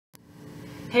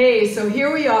Hey, so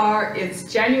here we are, it's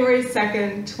January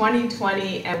 2nd,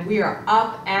 2020, and we are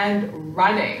up and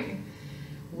running.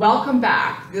 Welcome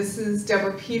back. This is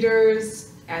Deborah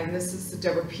Peters, and this is the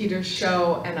Deborah Peters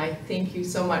Show, and I thank you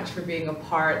so much for being a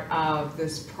part of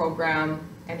this program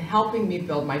and helping me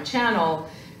build my channel,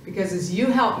 because as you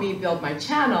help me build my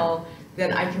channel,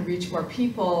 then I can reach more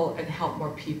people and help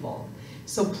more people.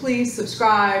 So please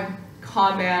subscribe,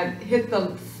 comment, hit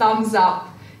the thumbs up,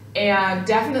 and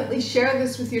definitely share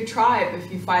this with your tribe if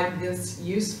you find this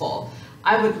useful.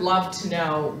 I would love to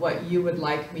know what you would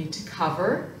like me to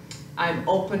cover. I'm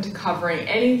open to covering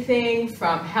anything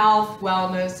from health,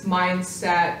 wellness,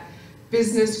 mindset,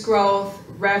 business growth,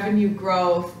 revenue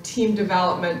growth, team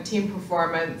development, team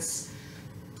performance,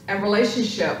 and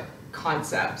relationship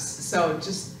concepts. So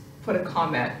just put a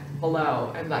comment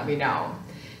below and let me know.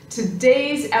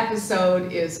 Today's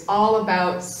episode is all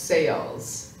about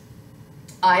sales.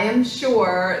 I am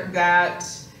sure that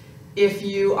if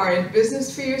you are in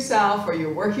business for yourself or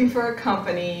you're working for a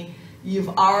company, you've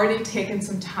already taken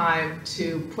some time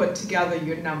to put together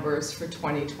your numbers for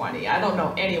 2020. I don't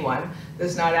know anyone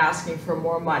that's not asking for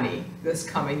more money this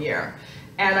coming year.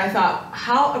 And I thought,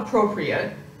 how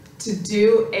appropriate to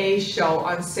do a show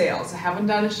on sales. I haven't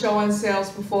done a show on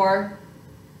sales before,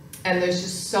 and there's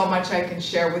just so much I can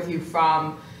share with you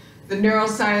from the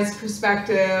neuroscience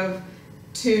perspective,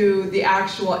 to the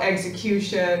actual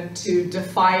execution, to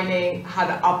defining how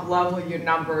to up-level your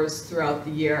numbers throughout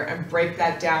the year and break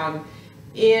that down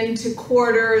into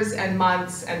quarters and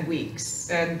months and weeks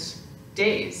and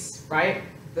days, right?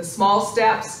 The small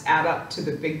steps add up to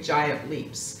the big giant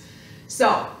leaps.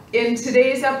 So in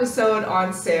today's episode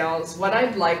on sales, what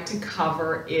I'd like to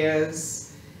cover is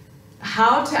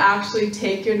how to actually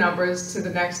take your numbers to the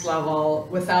next level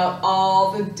without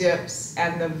all the dips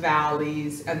and the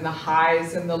valleys and the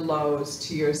highs and the lows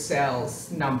to your sales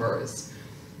numbers.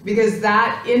 Because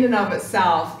that in and of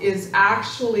itself is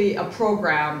actually a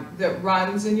program that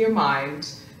runs in your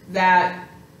mind that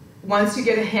once you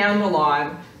get a handle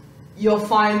on, you'll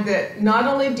find that not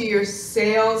only do your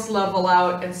sales level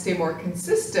out and stay more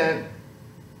consistent,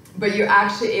 but you're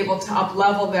actually able to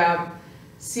up-level them,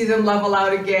 see them level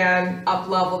out again,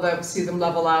 up-level them, see them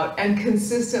level out, and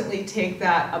consistently take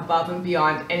that above and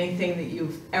beyond anything that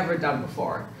you've ever done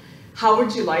before. How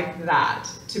would you like that?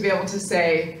 To be able to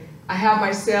say, I have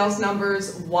my sales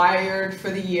numbers wired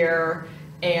for the year,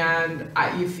 and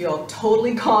you feel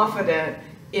totally confident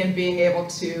in being able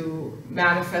to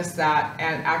manifest that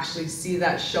and actually see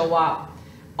that show up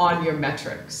on your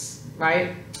metrics,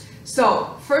 right?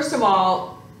 So first of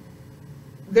all,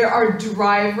 there are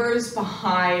drivers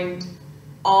behind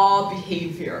all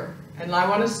behavior. And I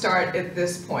want to start at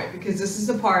this point because this is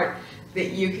the part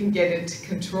that you can get into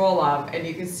control of and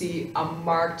you can see a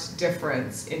marked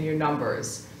difference in your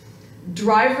numbers.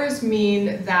 Drivers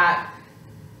mean that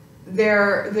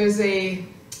there's a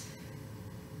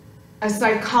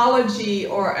psychology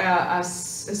or a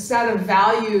set of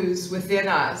values within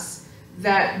us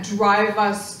that drive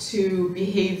us to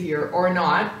behavior or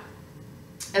not,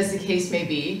 as the case may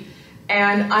be,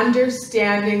 and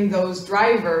understanding those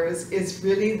drivers is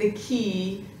really the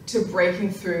key to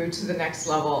breaking through to the next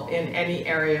level in any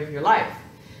area of your life.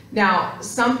 Now,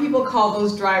 some people call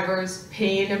those drivers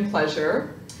pain and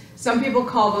pleasure. Some people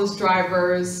call those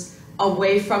drivers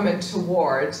away from and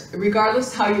toward.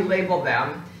 Regardless how you label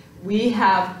them, we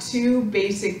have two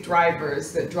basic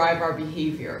drivers that drive our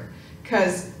behavior,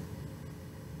 because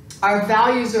our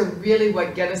values are really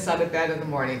what get us out of bed in the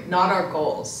morning, not our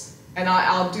goals. And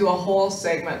I'll do a whole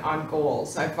segment on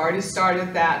goals. I've already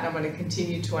started that and I'm going to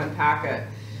continue to unpack it.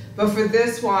 But for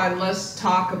this one, let's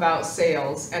talk about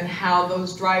sales and how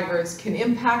those drivers can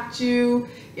impact you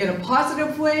in a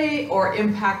positive way or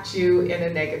impact you in a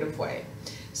negative way.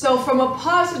 So from a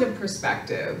positive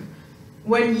perspective,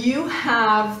 when you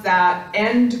have that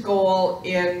end goal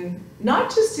in, not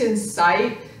just in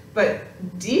sight, but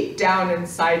deep down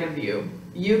inside of you,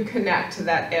 you connect to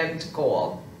that end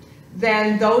goal,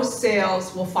 then those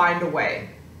sales will find a way,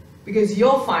 because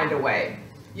you'll find a way.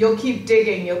 You'll keep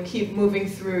digging, you'll keep moving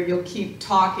through, you'll keep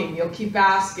talking, you'll keep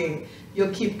asking,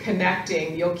 you'll keep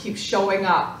connecting, you'll keep showing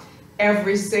up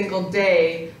every single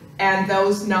day, and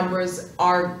those numbers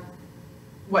are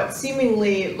what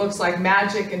seemingly looks like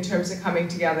magic in terms of coming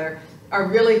together, are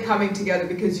really coming together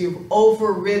because you've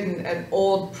overridden an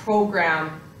old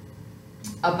program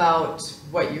about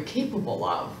what you're capable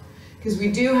of. Because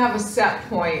we do have a set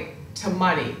point to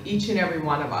money, each and every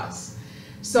one of us.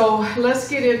 So let's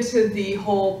get into the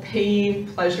whole pain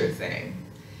pleasure thing.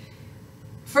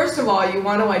 First of all, you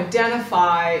want to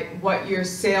identify what your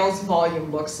sales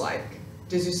volume looks like.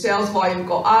 Does your sales volume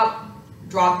go up,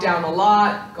 drop down a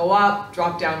lot, go up,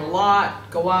 drop down a lot,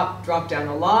 go up, drop down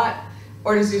a lot?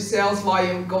 Or does your sales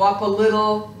volume go up a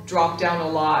little, drop down a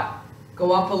lot,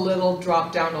 go up a little,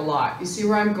 drop down a lot? You see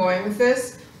where I'm going with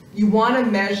this? You want to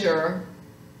measure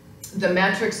the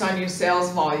metrics on your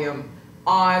sales volume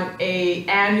on an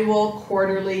annual,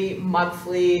 quarterly,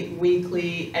 monthly,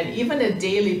 weekly, and even a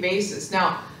daily basis.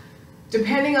 Now,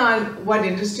 depending on what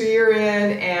industry you're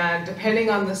in and depending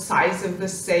on the size of the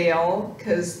sale,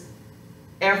 because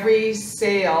every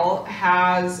sale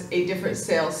has a different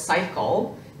sales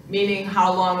cycle, meaning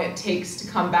how long it takes to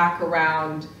come back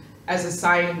around as a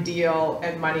signed deal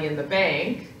and money in the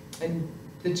bank and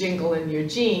the jingle in your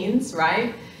jeans,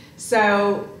 right?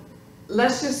 So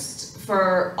let's just,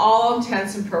 for all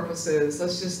intents and purposes,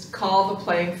 let's just call the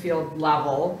playing field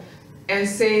level and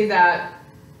say that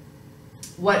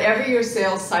whatever your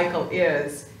sales cycle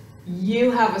is,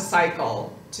 you have a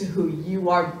cycle to who you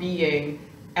are being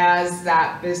as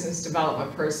that business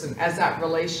development person, as that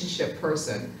relationship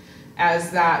person,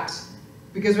 as that,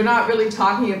 because we're not really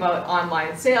talking about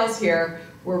online sales here,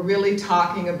 we're really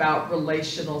talking about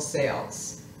relational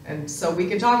sales. And so we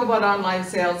can talk about online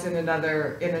sales in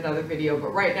another video,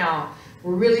 but right now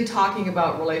we're really talking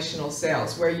about relational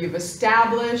sales, where you've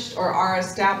established or are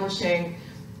establishing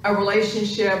a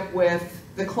relationship with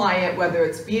the client, whether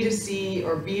it's B2C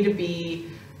or B2B,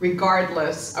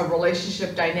 regardless, a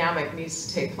relationship dynamic needs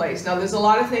to take place. Now, there's a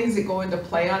lot of things that go into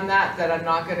play on that I'm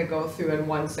not going to go through in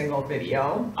one single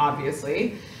video,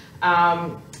 obviously.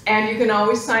 And you can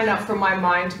always sign up for my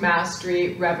Mind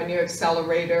Mastery Revenue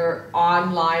Accelerator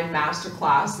online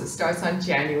masterclass that starts on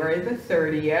January the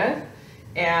 30th.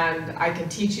 And I can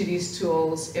teach you these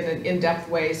tools in an in-depth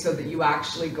way so that you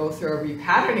actually go through a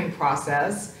repatterning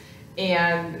process,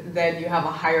 and then you have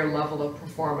a higher level of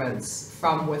performance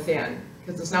from within,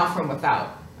 because it's not from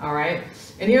without, all right?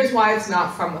 And here's why it's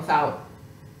not from without.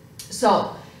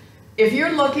 So if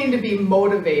you're looking to be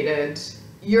motivated,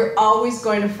 you're always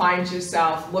going to find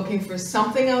yourself looking for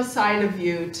something outside of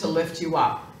you to lift you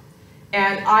up.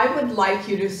 And I would like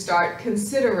you to start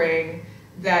considering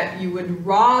that you would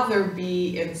rather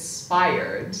be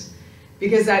inspired,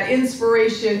 because that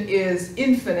inspiration is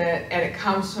infinite and it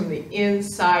comes from the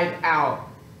inside out.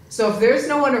 So if there's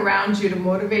no one around you to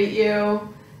motivate you,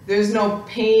 there's no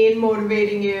pain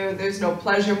motivating you, there's no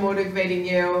pleasure motivating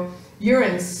you, you're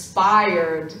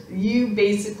inspired, you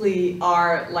basically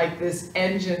are like this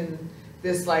engine,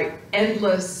 this like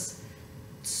endless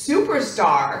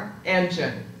superstar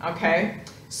engine, okay?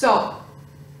 So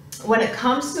when it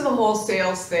comes to the whole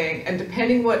sales thing, and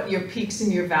depending what your peaks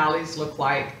and your valleys look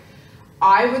like,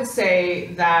 I would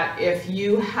say that if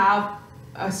you have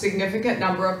a significant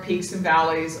number of peaks and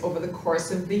valleys over the course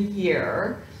of the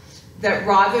year, that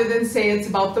rather than say it's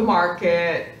about the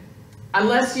market,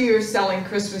 unless you're selling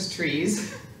Christmas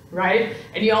trees, right,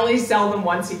 and you only sell them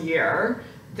once a year,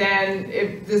 then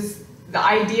the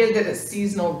idea that it's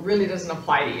seasonal really doesn't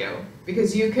apply to you,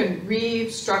 because you can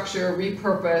restructure,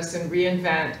 repurpose, and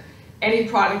reinvent any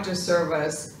product or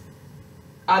service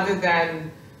other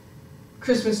than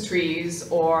Christmas trees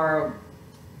or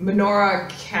menorah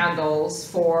candles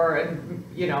for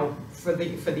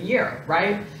the year,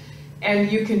 right?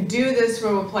 And you can do this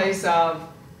from a place of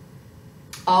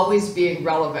always being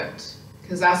relevant,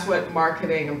 because that's what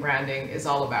marketing and branding is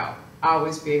all about,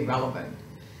 always being relevant.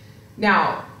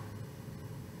 Now,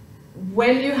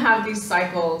 when you have these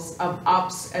cycles of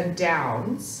ups and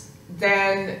downs,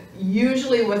 then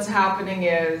usually what's happening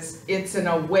is it's an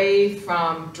away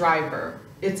from driver.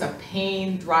 It's a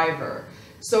pain driver.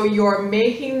 So you're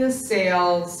making the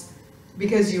sales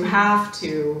because you have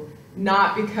to,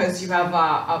 not because you have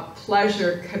a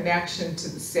pleasure connection to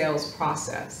the sales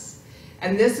process.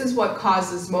 And this is what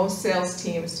causes most sales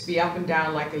teams to be up and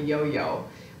down like a yo-yo,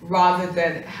 rather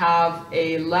than have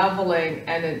a leveling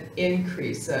and an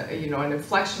increase, an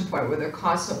inflection point where they're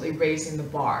constantly raising the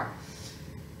bar.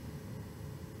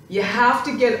 You have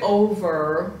to get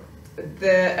over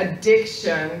the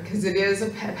addiction, because it is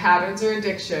patterns or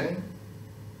addiction.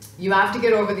 You have to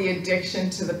get over the addiction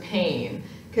to the pain,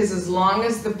 because as long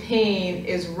as the pain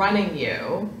is running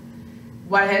you,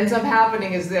 what ends up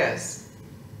happening is this.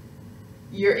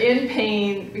 You're in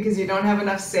pain because you don't have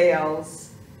enough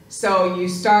sales, so you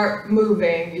start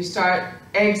moving, you start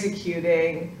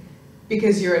executing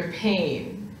because you're in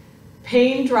pain.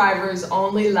 Pain drivers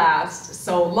only last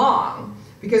so long,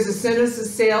 because as soon as the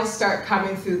sales start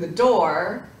coming through the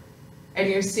door and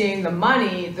you're seeing the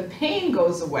money, the pain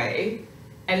goes away,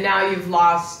 and now you've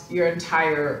lost your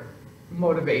entire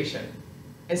motivation.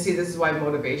 And see, this is why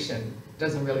motivation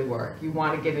doesn't really work. You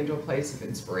want to get into a place of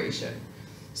inspiration.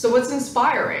 So what's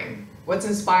inspiring? What's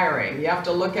inspiring? You have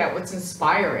to look at what's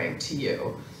inspiring to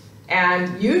you.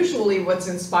 And usually what's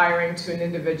inspiring to an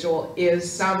individual is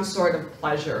some sort of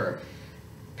pleasure.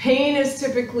 Pain is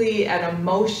typically an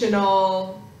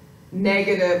emotional,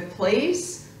 negative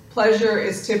place. Pleasure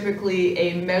is typically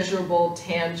a measurable,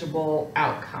 tangible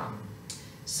outcome.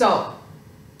 So,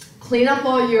 clean up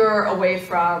all your away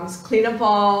froms, clean up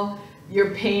all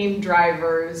your pain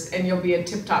drivers, and you'll be in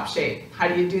tip-top shape. How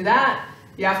do you do that?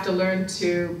 You have to learn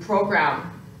to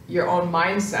program your own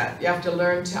mindset. You have to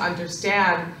learn to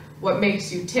understand what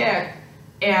makes you tick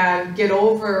and get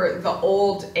over the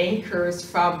old anchors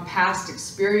from past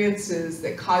experiences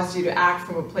that caused you to act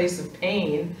from a place of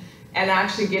pain and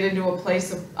actually get into a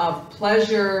place of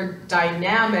pleasure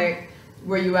dynamic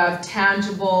where you have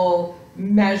tangible,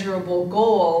 measurable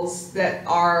goals that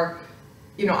are,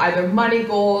 you know, either money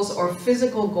goals or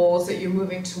physical goals that you're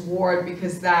moving toward,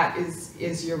 because that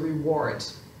is your reward.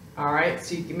 All right,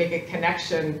 so you can make a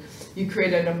connection, you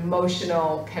create an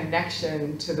emotional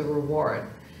connection to the reward.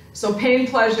 So pain,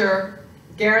 pleasure,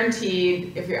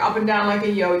 guaranteed. If you're up and down like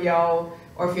a yo-yo,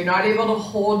 or if you're not able to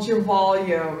hold your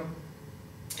volume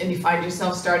and you find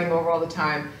yourself starting over all the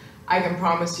time, I can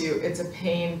promise you it's a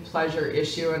pain, pleasure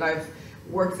issue. And I've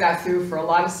worked that through for a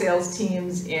lot of sales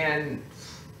teams in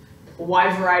a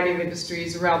wide variety of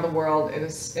industries around the world, and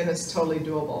it's totally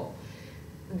doable.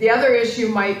 The other issue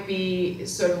might be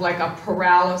sort of like a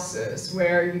paralysis,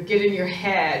 where you get in your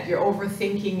head, you're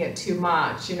overthinking it too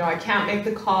much. You know, I can't make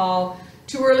the call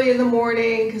too early in the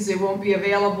morning because they won't be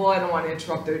available. I don't want to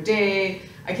interrupt their day.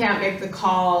 I can't make the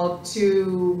call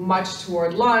too much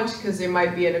toward lunch because they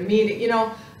might be in a meeting. You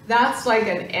know, that's like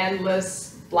an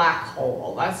endless black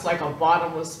hole. That's like a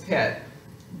bottomless pit.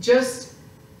 Just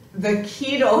the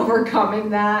key to overcoming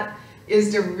that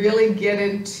is to really get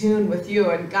in tune with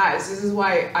you. And guys, this is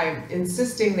why I'm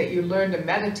insisting that you learn to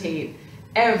meditate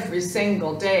every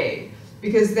single day,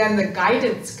 because then the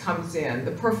guidance comes in,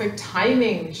 the perfect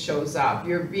timing shows up.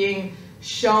 You're being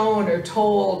shown or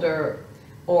told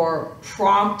or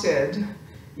prompted,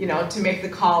 you know, to make the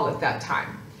call at that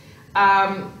time.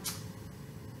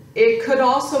 It could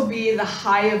also be the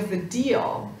high of the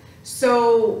deal.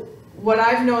 So what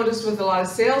I've noticed with a lot of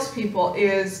salespeople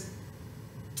is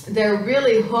they're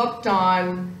really hooked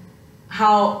on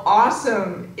how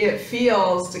awesome it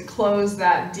feels to close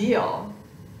that deal.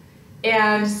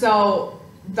 And so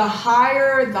the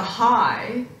higher the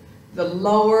high, the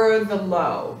lower the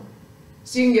low.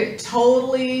 So you can get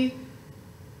totally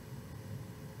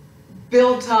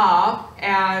built up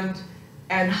and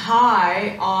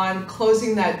high on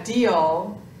closing that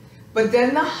deal, but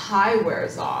then the high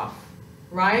wears off,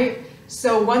 right?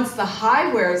 So once the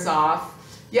high wears off,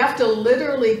 you have to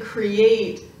literally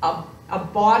create a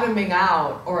bottoming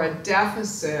out or a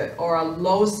deficit or a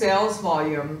low sales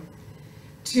volume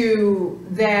to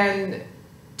then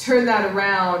turn that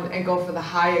around and go for the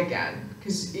high again,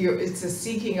 because it's a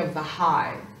seeking of the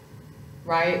high,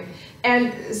 right?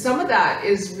 And some of that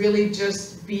is really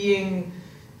just being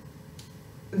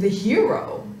the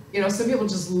hero. You know, some people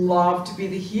just love to be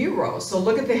the hero. So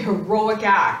look at the heroic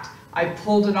act. I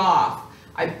pulled it off.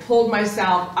 I pulled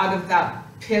myself out of that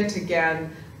pit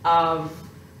again of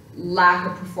lack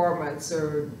of performance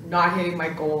or not hitting my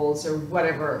goals or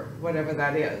whatever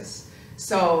that is.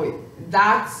 So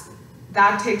that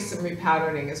takes some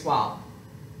repatterning as well.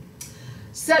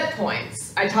 Set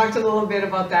points. I talked a little bit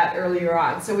about that earlier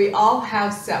on. So we all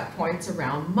have set points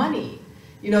around money.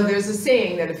 You know, there's a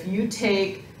saying that if you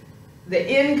take the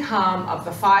income of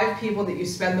the 5 people that you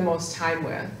spend the most time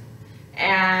with,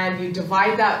 and you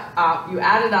divide that up, you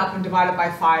add it up and divide it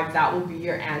by 5, that will be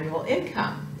your annual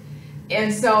income.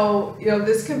 And so, you know,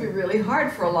 this can be really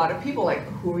hard for a lot of people. Like,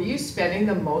 who are you spending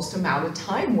the most amount of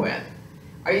time with?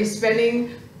 Are you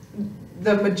spending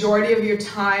the majority of your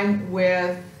time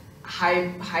with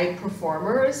high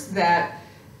performers that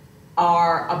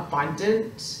are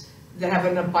abundant, that have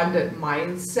an abundant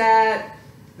mindset,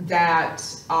 that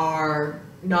are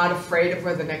not afraid of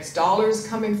where the next dollar is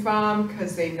coming from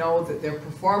because they know that they're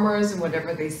performers and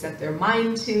whatever they set their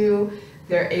mind to,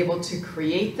 they're able to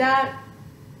create that?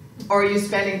 Or are you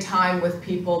spending time with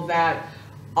people that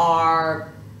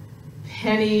are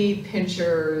penny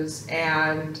pinchers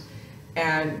and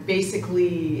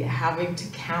basically having to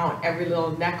count every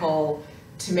little nickel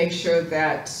to make sure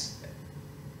that,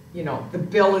 you know, the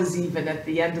bill is even at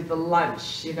the end of the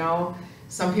lunch, you know?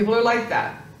 Some people are like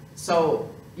that. So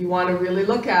you want to really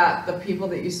look at the people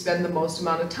that you spend the most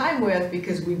amount of time with,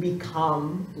 because we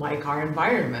become like our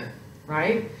environment,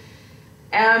 right?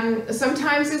 And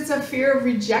sometimes it's a fear of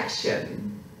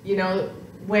rejection. You know,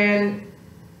 when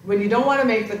when you don't want to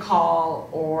make the call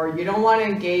or you don't want to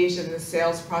engage in the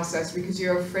sales process because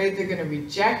you're afraid they're going to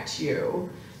reject you,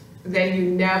 then you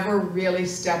never really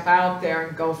step out there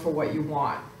and go for what you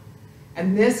want.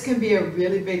 And this can be a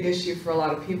really big issue for a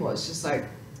lot of people. It's just like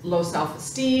low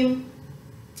self-esteem,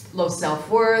 low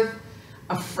self-worth,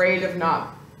 afraid of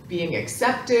not being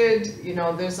accepted. You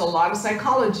know, there's a lot of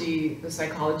psychology, the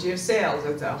psychology of sales.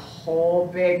 It's a whole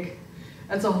big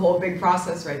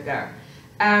process right there.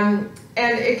 And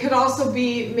it could also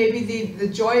be maybe the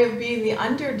joy of being the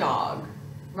underdog,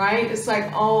 right? It's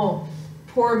like, oh,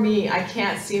 poor me, I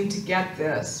can't seem to get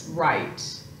this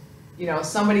right. You know,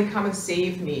 somebody come and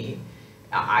save me.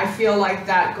 I feel like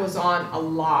that goes on a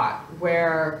lot,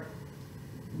 where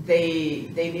they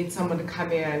need someone to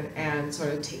come in and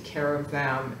sort of take care of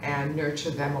them and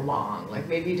nurture them along. Like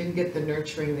maybe you didn't get the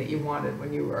nurturing that you wanted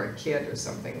when you were a kid or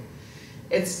something.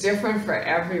 It's different for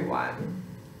everyone,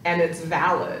 and it's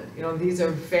valid. You know, these are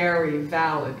very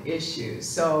valid issues.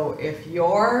 So if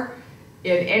you're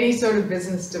in any sort of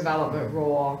business development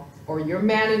role, or you're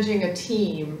managing a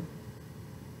team,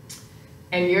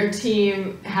 and your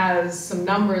team has some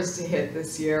numbers to hit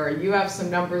this year, or you have some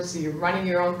numbers, so you're running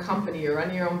your own company, you're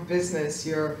running your own business,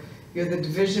 you're the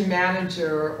division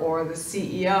manager or the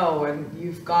CEO, and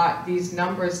you've got these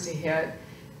numbers to hit,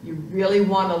 you really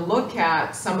want to look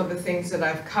at some of the things that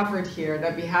I've covered here, and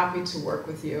I'd be happy to work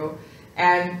with you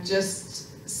and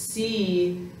just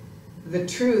see the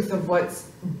truth of what's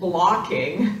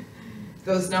blocking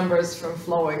those numbers from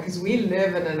flowing, because we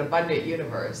live in an abundant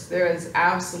universe. There is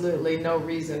absolutely no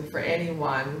reason for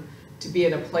anyone to be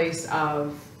in a place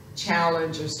of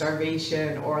challenge or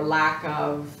starvation or lack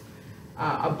of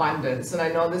abundance. And I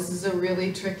know this is a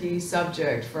really tricky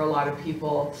subject for a lot of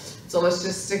people, so let's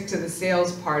just stick to the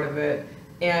sales part of it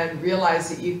and realize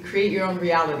that you create your own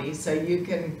reality, so you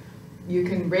can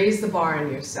raise the bar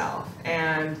on yourself,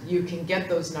 and you can get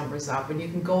those numbers up, and you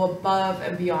can go above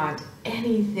and beyond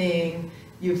anything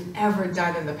you've ever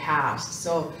done in the past.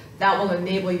 So that will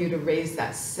enable you to raise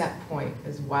that set point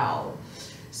as well.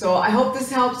 So I hope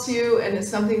this helps you, and it's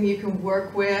something you can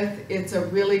work with. It's a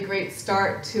really great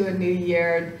start to a new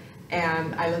year,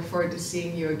 and I look forward to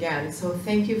seeing you again. So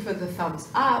thank you for the thumbs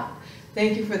up.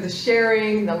 Thank you for the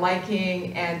sharing, the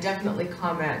liking, and definitely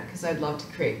comment, because I'd love to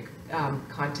create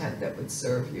content that would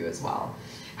serve you as well.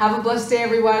 Have a blessed day,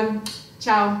 everyone.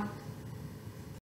 Ciao.